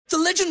The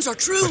legends are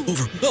true.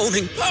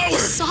 Overwhelming power!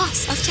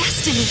 Sauce of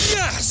destiny.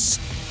 Yes!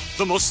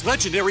 The most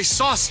legendary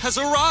sauce has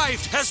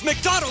arrived as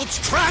McDonald's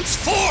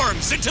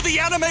transforms into the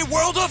anime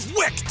world of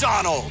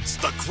WickDonald's.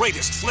 The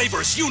greatest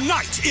flavors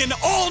unite in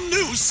all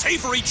new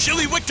savory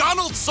chili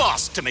McDonald's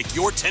sauce to make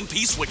your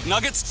 10-piece Wick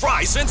Nuggets,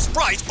 fries, and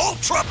Sprite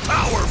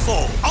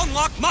ultra-powerful.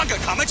 Unlock manga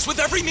comics with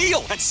every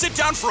meal and sit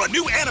down for a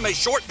new anime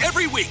short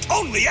every week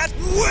only at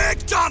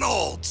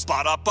WickDonald's.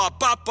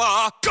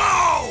 Ba-da-ba-ba-ba,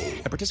 go!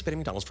 At participating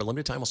McDonald's for a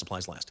limited time while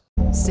supplies last.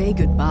 Say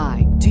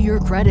goodbye to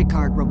your credit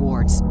card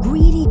rewards.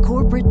 Greedy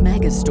corporate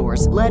mega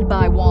stores, led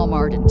by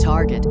Walmart and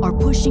Target, are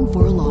pushing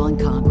for a law in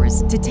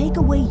Congress to take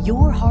away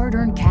your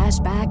hard-earned cash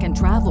back and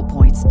travel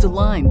points to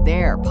line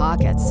their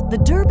pockets. The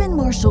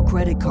Durbin-Marshall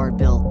credit card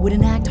bill would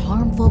enact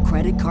harmful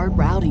credit card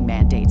routing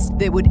mandates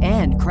that would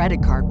end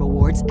credit card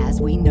rewards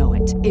as we know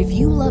it. If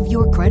you love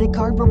your credit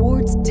card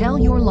rewards, tell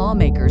your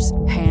lawmakers,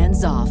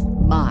 hands off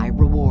my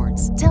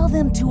rewards. Tell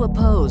them to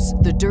oppose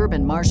the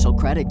Durbin-Marshall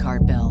credit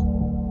card bill.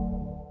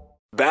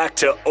 Back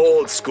to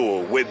old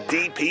school with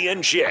DP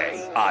and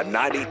J on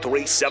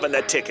 93.7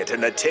 The Ticket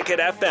and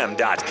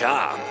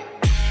theticketfm.com.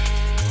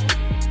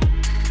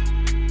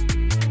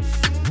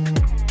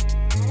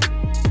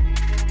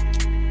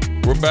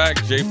 We're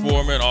back. Jay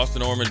Foreman,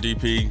 Austin Orman,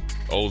 DP,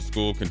 old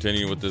school.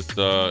 Continuing with this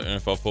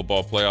NFL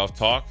football playoff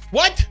talk.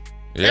 What?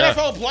 Yeah.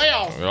 NFL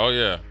playoff? Oh,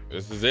 yeah.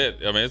 This is it.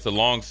 I mean, it's a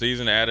long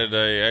season. Added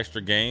a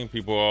extra game.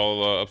 People are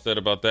all upset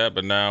about that.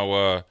 But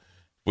now if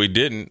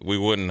we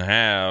wouldn't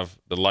have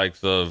the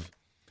likes of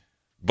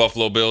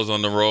Buffalo Bills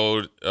on the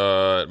road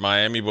at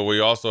Miami, but we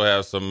also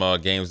have some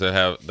games that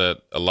have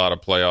a lot of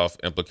playoff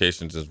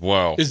implications as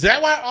well. Is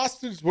that why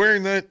Austin's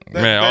wearing that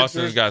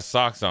Austin's jersey? got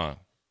socks on.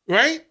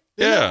 Right?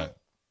 Yeah.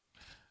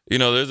 You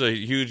know, there's a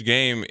huge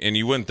game, and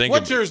you wouldn't think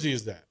what jersey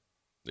is that?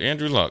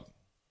 Andrew Luck.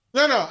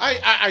 No,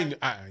 I know.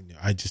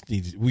 I just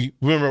need we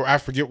remember. I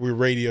forget we're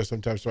radio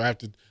sometimes, so I have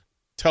to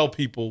tell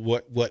people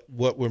what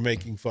we're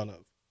making fun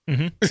of.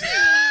 Mm-hmm.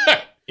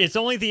 It's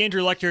only the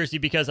Andrew Luck jersey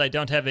because I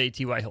don't have a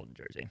T.Y. Hilton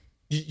jersey.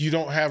 You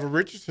don't have a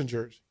Richardson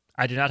jersey.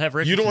 I do not have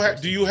Richardson. You don't have.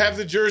 jersey. Do you have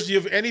the jersey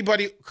of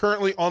anybody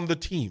currently on the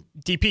team?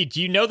 DP,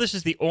 do you know this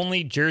is the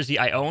only jersey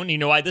I own? You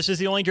know why this is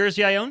the only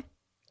jersey I own?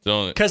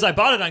 Because I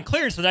bought it on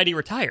clearance the night he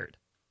retired.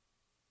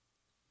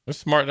 That's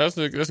smart. That's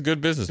a good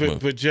business move.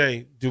 But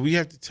Jay, do we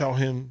have to tell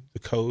him the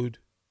code?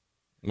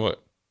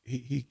 What?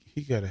 He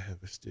got to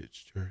have a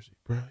stitched jersey,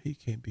 bro. He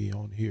can't be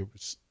on here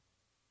with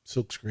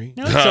silk screen.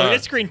 No, so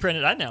it's screen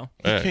printed. I know.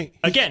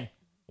 Again,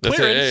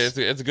 clearance.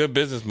 It's a good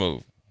business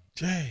move.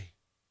 Jay,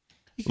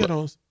 he got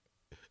on.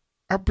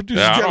 Our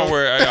producer. I don't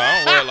wear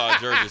a lot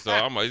of jerseys,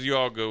 so you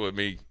all good with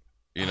me.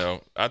 You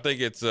know, I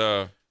think it's.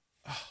 I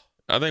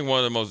think one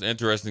of the most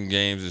interesting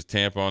games is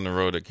Tampa on the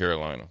road at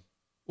Carolina.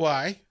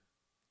 Why?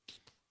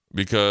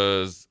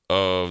 Because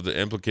of the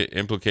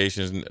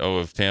implications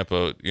of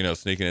Tampa,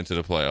 sneaking into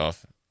the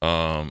playoff.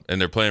 And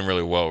they're playing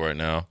really well right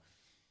now,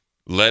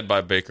 led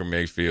by Baker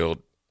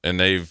Mayfield. And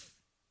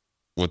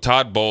with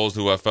Todd Bowles,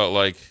 who I felt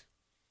like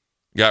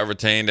got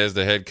retained as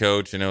the head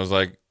coach, and it was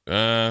like,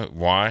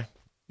 why?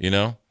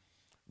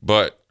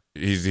 But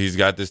he's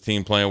got this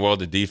team playing well.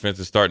 The defense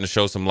is starting to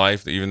show some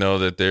life, even though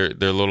that they're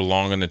a little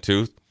long in the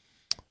tooth.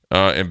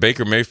 And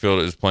Baker Mayfield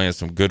is playing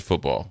some good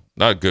football.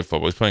 Not good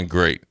football. He's playing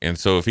great. And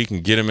so if he can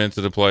get him into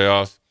the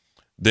playoffs,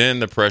 then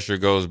the pressure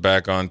goes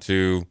back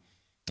onto,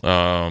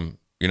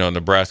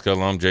 Nebraska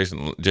alum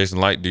Jason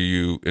Light. Do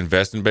you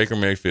invest in Baker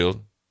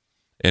Mayfield?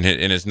 And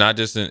it's not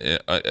just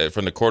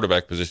from the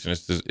quarterback position.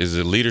 It's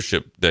the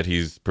leadership that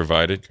he's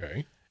provided.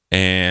 Okay.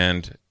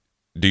 And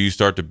do you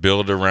start to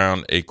build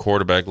around a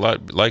quarterback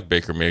like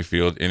Baker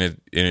Mayfield, and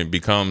it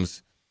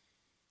becomes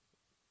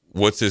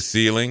what's his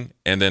ceiling,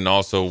 and then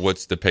also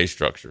what's the pay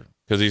structure?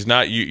 Because he's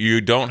not. You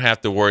don't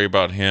have to worry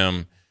about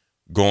him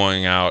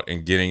going out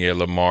and getting a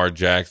Lamar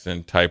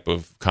Jackson type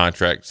of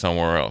contract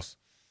somewhere else.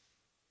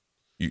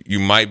 You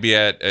might be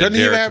at doesn't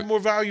he have more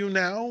value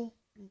now?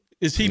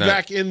 Is he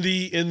back in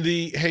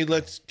the hey,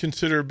 let's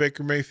consider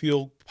Baker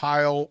Mayfield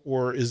pile,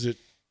 or is it?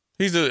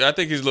 I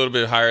think he's a little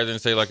bit higher than,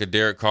 say, like a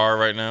Derek Carr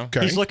right now.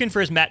 Okay. He's looking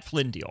for his Matt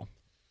Flynn deal.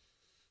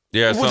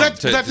 Yeah,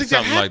 something happens,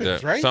 like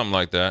that, right? Something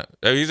like that.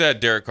 He's at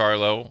Derek Carr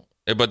level,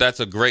 but that's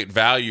a great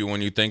value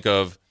when you think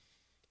of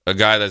a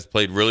guy that's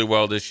played really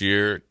well this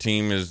year.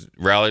 Team is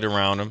rallied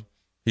around him.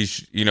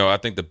 I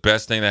think the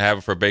best thing that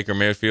happened for Baker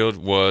Mayfield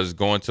was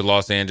going to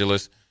Los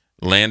Angeles,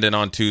 landing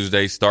on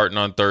Tuesday, starting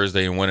on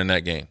Thursday, and winning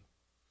that game.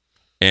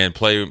 And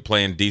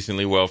playing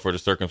decently well for the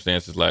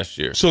circumstances last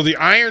year. So the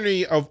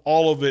irony of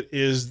all of it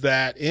is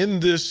that in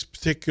this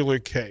particular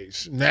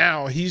case,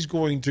 now he's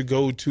going to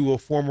go to a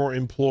former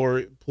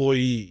employer,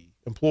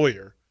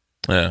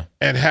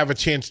 and have a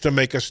chance to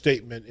make a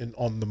statement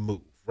on the move,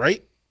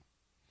 right?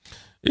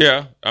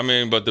 Yeah, I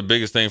mean, but the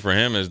biggest thing for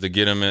him is to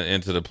get him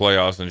into the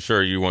playoffs, and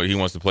sure, he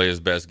wants to play his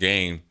best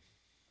game.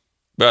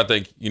 But I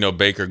think,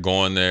 Baker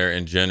going there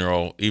in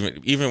general,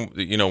 even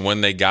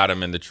when they got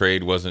him in the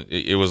trade,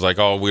 it was like,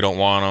 oh, we don't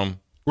want him.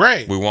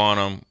 Right. We want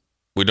him.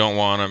 We don't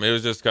want him. It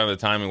was just kind of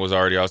the timing was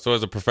already out. So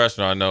as a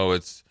professional, I know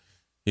he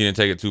didn't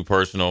take it too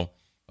personal.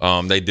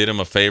 They did him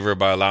a favor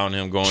by allowing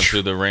him going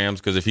to the Rams,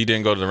 because if he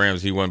didn't go to the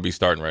Rams, he wouldn't be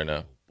starting right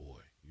now.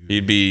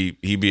 He'd be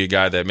a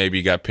guy that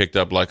maybe got picked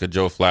up like a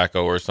Joe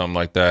Flacco or something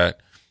like that.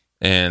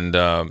 And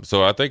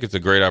so I think it's a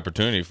great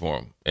opportunity for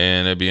him,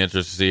 and it'd be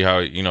interesting to see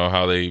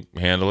how they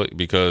handle it,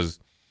 because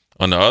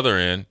on the other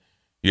end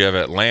you have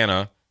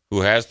Atlanta,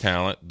 who has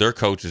talent. Their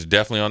coach is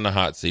definitely on the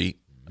hot seat.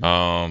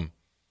 When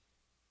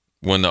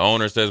the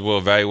owner says we'll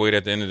evaluate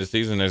at the end of the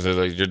season,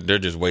 they're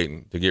just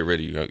waiting to get rid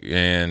of you.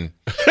 And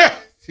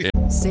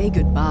Say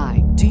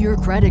goodbye to your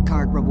credit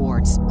card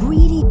rewards.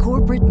 Greedy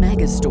corporate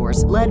mega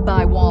stores, led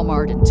by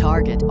Walmart and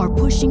Target, are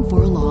pushing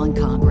for a law in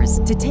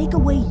Congress to take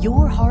away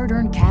your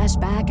hard-earned cash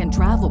back and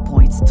travel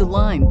points to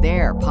line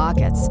their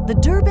pockets. The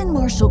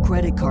Durbin-Marshall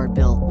credit card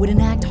bill would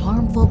enact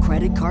harmful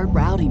credit card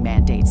routing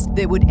mandates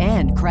that would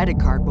end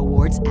credit card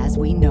rewards as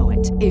we know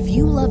it. If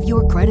you love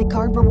your credit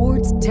card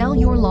rewards, tell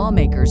your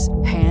lawmakers,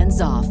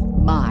 hands off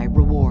my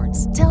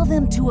rewards. Tell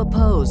them to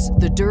oppose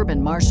the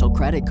Durbin-Marshall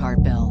credit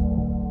card bill.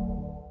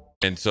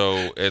 And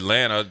so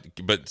Atlanta,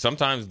 but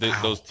sometimes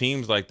those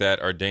teams like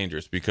that are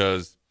dangerous,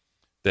 because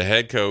the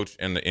head coach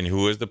and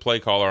who is the play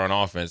caller on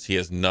offense, he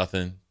has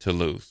nothing to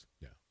lose.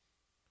 Yeah.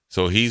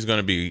 So he's going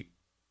to be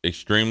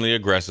extremely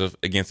aggressive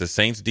against the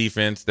Saints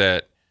defense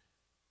that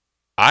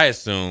I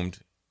assumed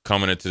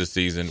coming into the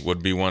season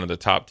would be one of the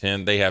top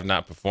 10. They have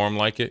not performed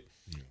like it.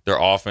 Yeah. Their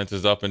offense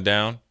is up and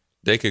down.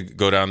 They could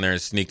go down there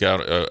and sneak out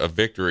a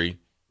victory,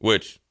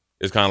 which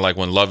is kind of like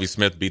when Lovie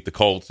Smith beat the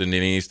Colts and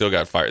then he still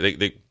got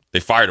fired. They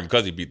fired him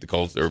because he beat the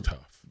Colts. They're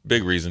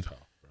big reason.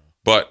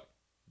 But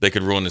they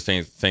could ruin the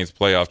Saints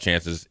playoff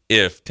chances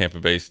if Tampa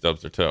Bay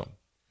stubs their toe.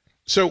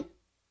 So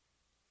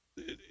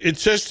it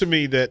says to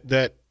me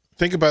that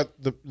think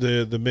about the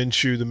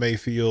Minshew, the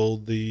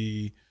Mayfield,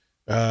 the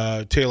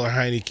Taylor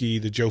Heineke,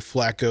 the Joe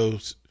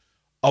Flacco's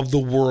of the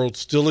world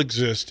still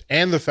exist,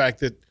 and the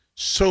fact that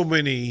so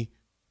many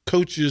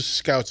coaches,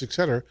 scouts,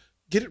 etc.,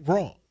 get it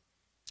wrong.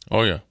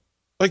 Oh, yeah.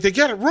 Like, they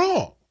got it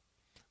wrong.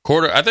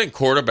 I think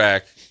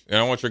quarterback, and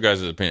I want your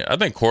guys' opinion. I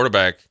think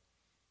quarterback,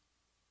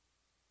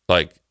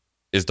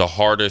 is the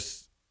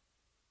hardest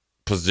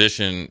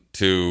position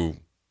to.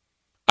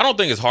 I don't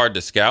think it's hard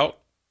to scout.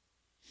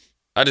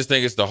 I just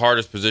think it's the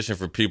hardest position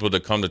for people to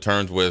come to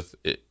terms with,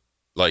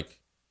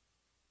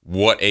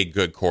 what a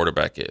good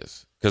quarterback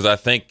is. Because I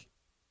think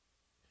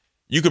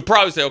you could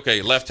probably say,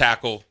 okay, left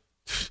tackle,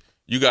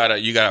 you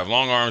gotta have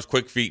long arms,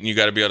 quick feet, and you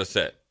got to be able to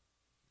set.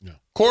 Yeah.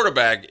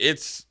 Quarterback,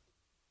 it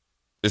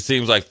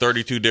seems like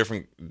 32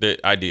 different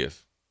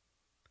ideas.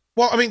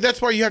 Well, I mean,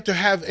 that's why you have to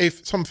have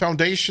some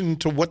foundation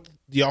to what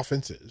the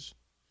offense is,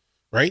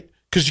 right?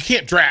 Because you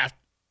can't draft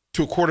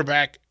to a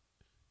quarterback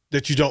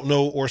that you don't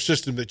know or a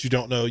system that you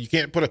don't know. You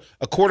can't put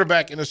a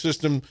quarterback in a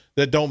system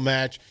that don't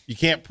match. You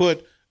can't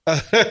put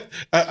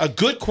a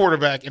good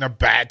quarterback in a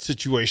bad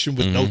situation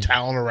with no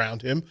talent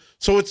around him.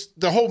 So it's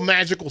the whole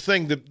magical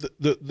thing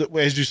that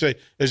as you say,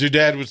 as your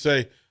dad would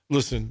say,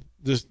 listen,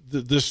 this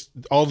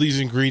all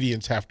these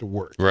ingredients have to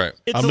work. Right.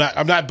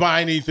 I'm not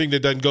buying anything that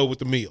doesn't go with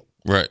the meal.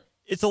 Right.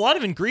 It's a lot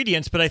of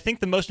ingredients, but I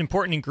think the most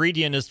important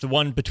ingredient is the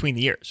one between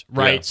the ears,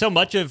 right? Yeah. So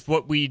much of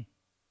what we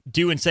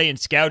do and say in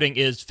scouting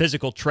is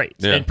physical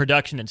traits and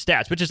production and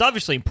stats, which is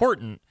obviously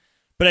important.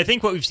 But I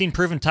think what we've seen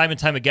proven time and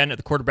time again at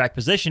the quarterback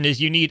position is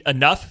you need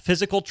enough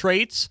physical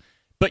traits,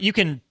 but you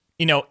can,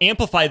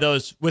 amplify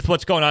those with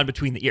what's going on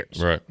between the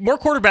ears. Right. More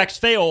quarterbacks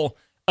fail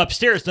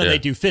upstairs than they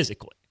do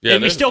physically. Yeah,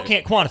 and we still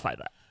can't quantify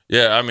that.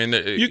 Yeah, I mean,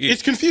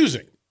 it's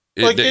confusing.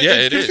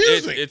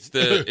 It's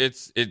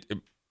confusing.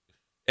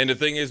 And the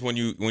thing is, when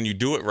you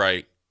do it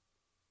right,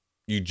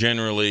 you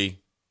generally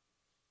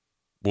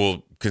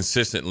will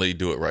consistently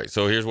do it right.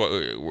 So here's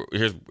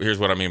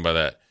what I mean by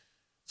that.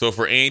 So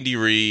for Andy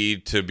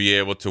Reid to be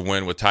able to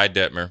win with Ty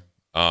Detmer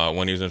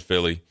when he was in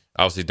Philly,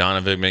 obviously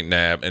Donovan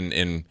McNabb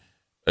and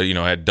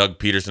had Doug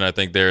Peterson, I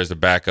think, there as a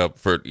backup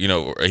for,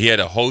 he had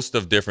a host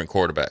of different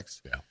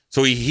quarterbacks. Yeah.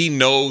 So he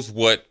knows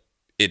what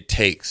it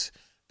takes.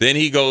 Then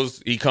he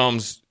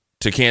comes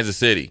to Kansas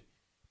City.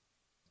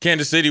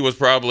 Kansas City was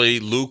probably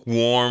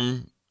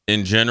lukewarm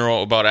in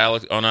general about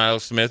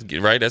Alex Smith,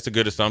 right? That's a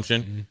good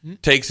assumption. Mm-hmm.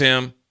 Takes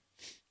him,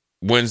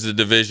 wins the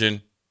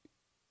division,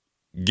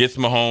 gets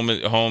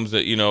Mahomes,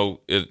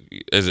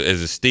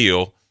 as a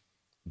steal,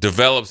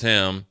 develops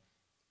him,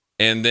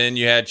 and then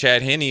you had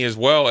Chad Henne as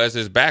well as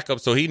his backup,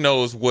 so he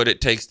knows what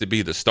it takes to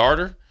be the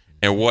starter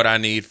and what I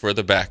need for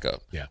the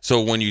backup. Yeah.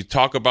 So when you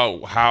talk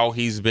about how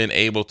he's been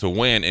able to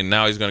win, and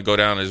now he's going to go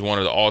down as one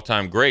of the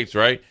all-time greats,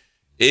 right,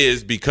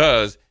 is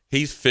because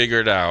he's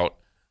figured out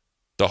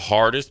the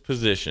hardest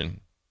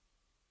position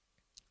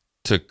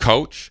to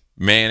coach,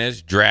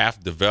 manage,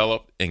 draft,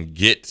 develop, and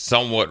get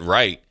somewhat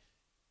right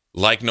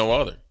like no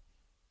other.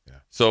 Yeah.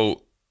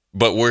 So,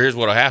 but here's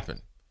what'll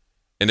happen.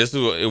 And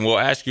we'll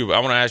ask you, I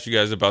want to ask you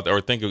guys about,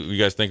 you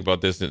guys think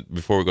about this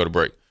before we go to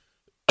break.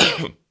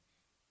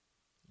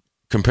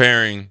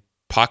 Comparing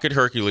Pocket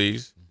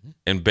Hercules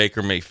and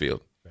Baker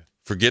Mayfield. Okay.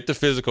 Forget the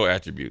physical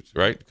attributes,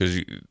 right?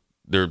 Because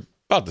they're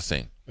about the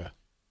same. Yeah.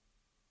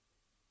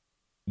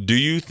 Do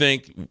you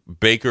think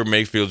Baker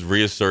Mayfield's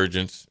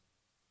resurgence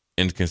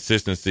and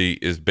consistency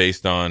is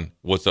based on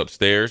what's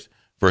upstairs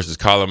versus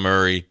Kyler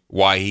Murray,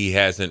 why he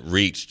hasn't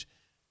reached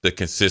the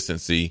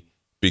consistency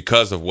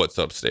because of what's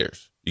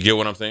upstairs. You get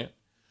what I'm saying?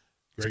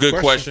 It's a good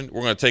question.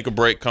 We're going to take a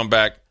break, come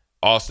back.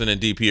 Austin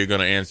and DP are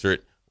going to answer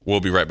it. We'll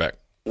be right back.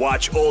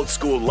 Watch Old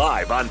School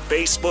live on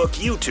Facebook,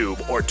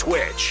 YouTube, or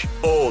Twitch.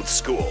 Old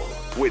School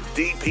with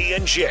DP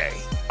and J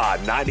on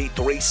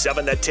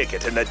 93.7 The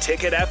Ticket and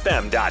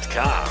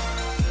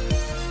theticketfm.com.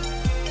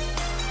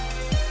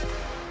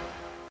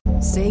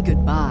 Say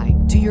goodbye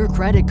to your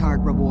credit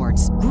card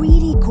rewards.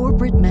 Greedy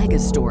corporate mega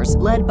stores,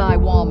 led by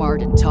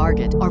Walmart and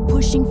Target, are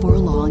pushing for a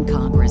law in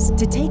Congress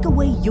to take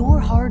away your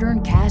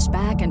hard-earned cash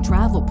back and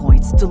travel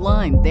points to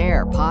line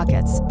their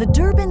pockets. The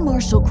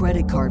Durbin-Marshall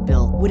credit card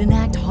bill would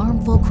enact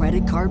harmful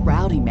credit card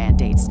routing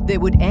mandates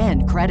that would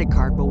end credit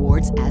card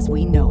rewards as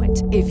we know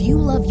it. If you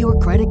love your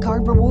credit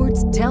card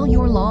rewards, tell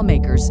your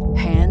lawmakers,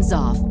 hands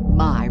off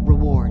my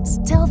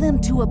rewards. Tell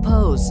them to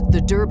oppose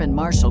the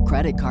Durbin-Marshall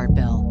credit card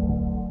bill.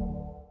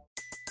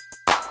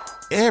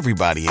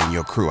 Everybody in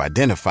your crew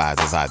identifies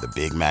as either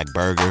Big Mac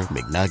Burger,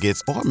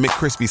 McNuggets, or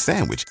McCrispy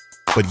Sandwich.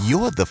 But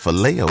you're the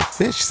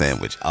Filet-O-Fish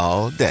Sandwich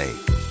all day.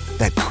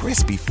 That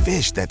crispy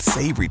fish, that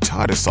savory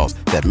tartar sauce,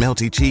 that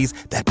melty cheese,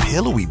 that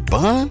pillowy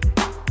bun.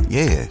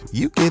 Yeah,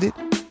 you get it.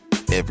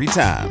 Every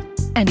time.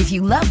 And if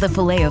you love the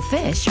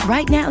Filet-O-Fish,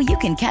 right now you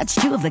can catch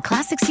two of the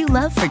classics you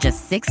love for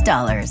just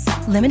 $6.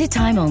 Limited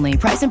time only.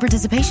 Price and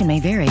participation may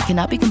vary.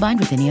 Cannot be combined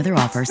with any other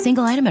offer.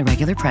 Single item at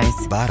regular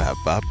price.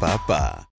 Ba-da-ba-ba-ba.